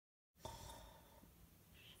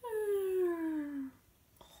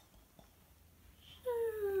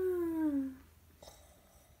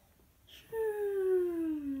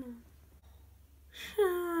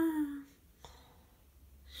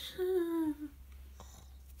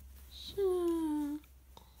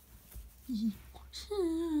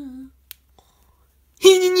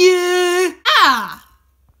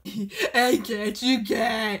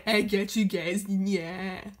I get you guys,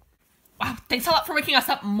 yeah. Wow, thanks a lot for waking us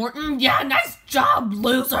up, Morton. Yeah, nice job,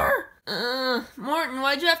 loser. Morton,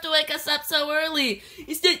 why'd you have to wake us up so early?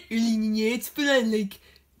 It's not early, yeah. It's around like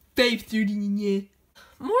 5:30, yeah.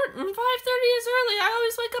 Morton, 5:30 is early. I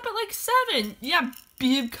always wake up at like 7. Yeah,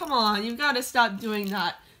 babe, come on. You've got to stop doing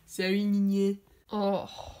that. Sorry, yeah. Oh.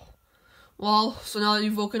 Well, so now that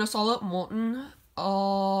you've woken us all up, Morton,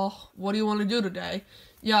 what do you want to do today?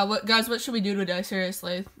 Yeah, guys, what should we do today?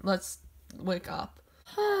 Seriously, let's wake up.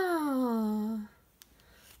 I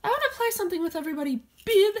want to play something with everybody,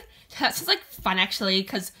 babe. That sounds like fun, actually,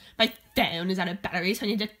 because my phone is out of battery, so I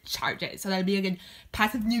need to charge it. So that'd be a good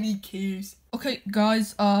passive newbie case. Okay,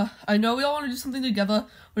 guys, I know we all want to do something together,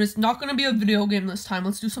 but it's not going to be a video game this time.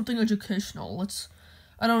 Let's do something educational. Let's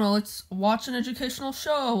watch an educational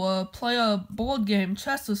show, play a board game,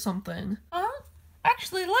 chess or something.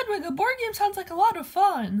 Actually, Ludwig, a board game sounds like a lot of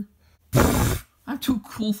fun. I'm too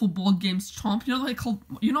cool for board games, Chomp. You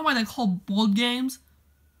know why they call board games?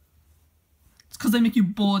 It's because they make you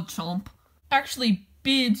bored, Chomp. Actually,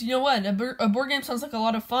 Beebs, you know what? A board game sounds like a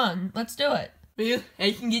lot of fun. Let's do it. Well,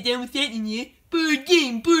 I can get down with that in yeah. Board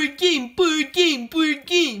game, board game, board game, board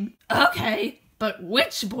game. Okay, but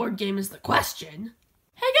which board game is the question?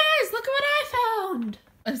 Hey guys, look at what I found!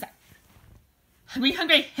 What is that?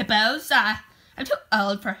 Hungry Hippos? I'm too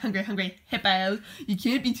old for Hungry Hippos. You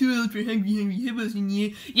can't be too old for Hungry Hippos, yeah.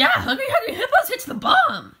 Yeah, Hungry Hippos hits the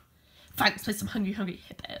bomb! Fine, let's play some Hungry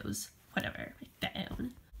Hippos. Whatever, my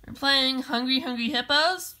phone. We're playing Hungry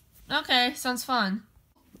Hippos? Okay, sounds fun.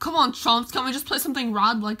 Come on, Chomps, can't we just play something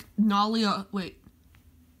rad like Nolly,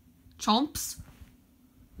 Chomps?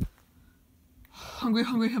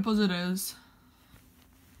 Hungry Hippos it is.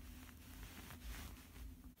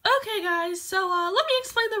 Okay, guys, so, let me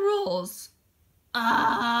explain the rules.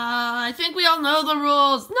 I think we all know the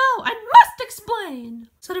rules. No, I must explain.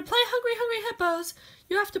 So to play Hungry Hippos,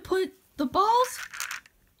 you have to put the balls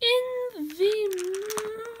in the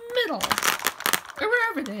middle, or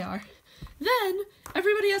wherever they are. Then,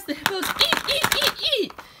 everybody has the hippos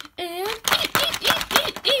eat, and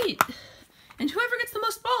eat. And whoever gets the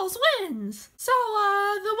most balls wins. So,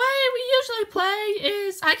 the way we usually play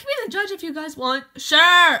is, I can be the judge if you guys want.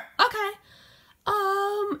 Sure. Okay.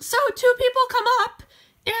 So 2 people come up,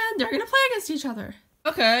 and they're gonna play against each other.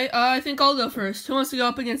 Okay, I think I'll go first. Who wants to go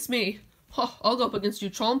up against me? I'll go up against you,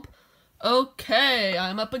 Chomp. Okay,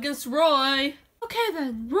 I'm up against Roy. Okay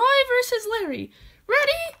then, Roy versus Larry.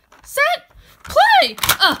 Ready, set, play!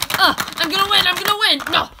 I'm gonna win!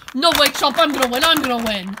 No way, Chomp, I'm gonna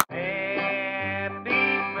win!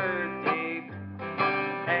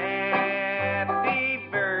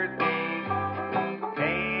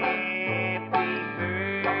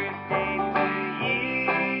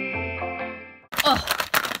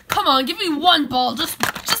 Come on, give me 1 ball, just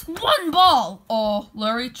 1 ball! Oh,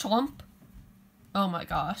 Larry, Chomp. Oh my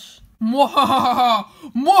gosh. Mwahaha!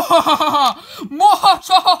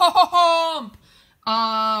 Chomp!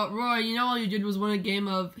 Roy, you know all you did was win a game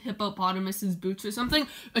of hippopotamus's boots or something?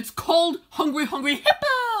 It's called Hungry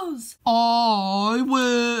Hippos! I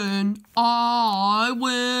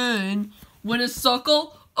win! Win a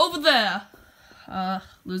circle over there.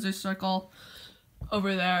 Loser circle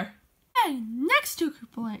over there. Hey, next 2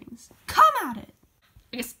 Koopalings, come at it.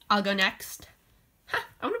 I guess I'll go next. I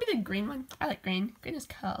want to be the green one. I like green. Green is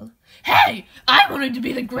cool. Hey, I wanted to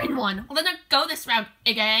be the green one. Well, then I'll go this route,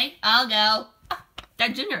 okay? I'll go.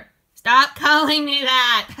 That Junior. Stop calling me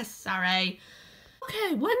that. Sorry.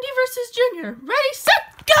 Okay, Wendy versus Junior. Ready,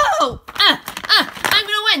 set, go! I'm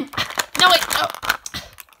gonna win. No, wait. Oh.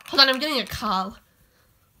 Hold on, I'm getting a call.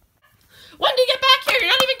 Wendy, get back here! You're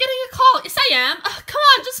not even getting a call! Yes, I am! Come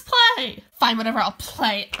on, just play! Fine, whatever, I'll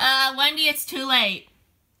play. Wendy, it's too late.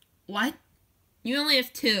 What? You only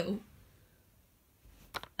have 2.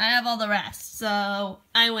 I have all the rest, so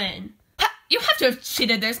I win. Ha! You have to have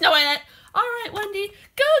cheated, there's no way that... Alright, Wendy,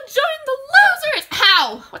 go join the losers!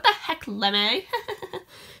 How? What the heck, Lemmy?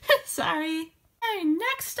 Sorry. Hey,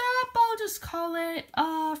 next up, I'll just call it,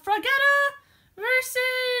 Fragetta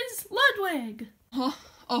versus Ludwig. Huh?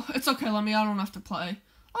 Oh, it's okay, Lemmy, I don't have to play.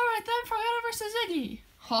 Alright then, Fragetta versus Iggy.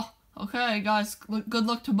 Huh, okay, guys, good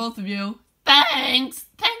luck to both of you. Thanks,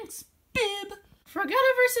 Bib.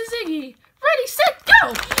 Fragetta versus Iggy. Ready, set, go!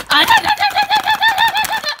 Oh,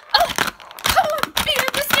 come on, beat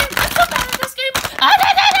at this game, I'm so bad at this game. I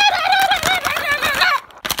don't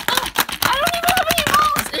even have any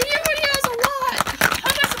balls, and he already has a lot. How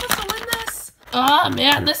am I supposed to win this? Oh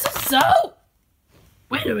man, this is so...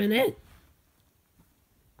 Wait a minute.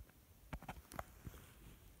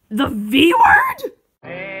 The V word?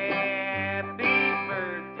 Happy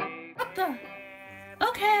birthday. What What the?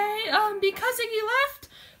 Okay, because Iggy left,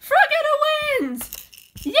 Frogetta wins!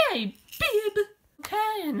 Yay, Bib!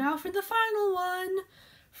 Okay, and now for the final one.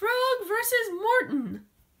 Frog versus Morton.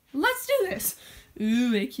 Let's do this.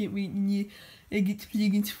 Oh, I can't wait. I get to play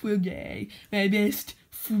against Froggy, my best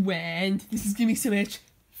friend. This is gonna be so much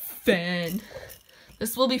fun.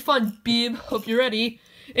 This will be fun, Bib. Hope you're ready.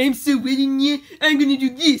 I'm so ready, yeah. I'm gonna do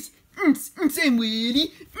this. I'm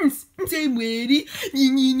ready. I'm ready.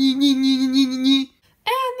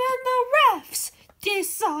 And then the refs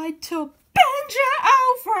decide to bend you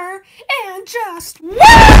over and just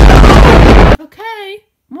whoa! Okay,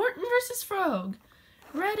 Morton versus Frog.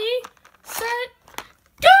 Ready, set,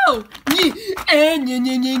 go!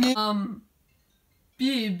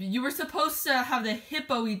 Bib, you were supposed to have the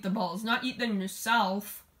hippo eat the balls, not eat them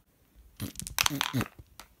yourself.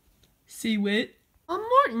 Say what?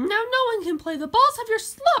 Morton, now no one can play. The balls have your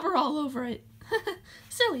slobber all over it.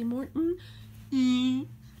 Silly Morton.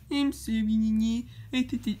 I'm sorry, I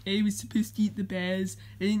thought that I was supposed to eat the balls.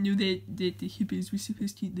 I didn't know that the hippos were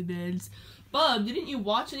supposed to eat the balls. Bub, didn't you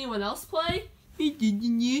watch anyone else play? I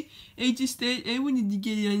didn't, I just thought I wanted to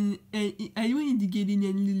get on. I wanted to get in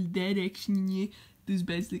on a little bad action, yeah. Those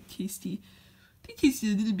balls look tasty. They taste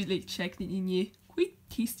a little bit like chocolate, yeah. Quite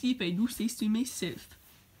tasty if I do say so myself.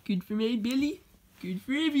 Good for my belly. Good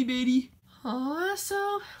for everybody.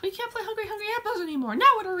 So we can't play Hungry Hippos anymore.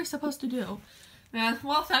 Now what are we supposed to do? Man,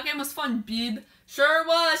 well, that game was fun, Bib. Sure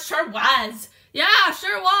was. Yeah,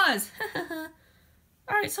 sure was.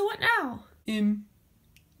 Alright, so what now?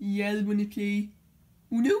 Yeah, I wanna play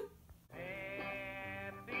Uno.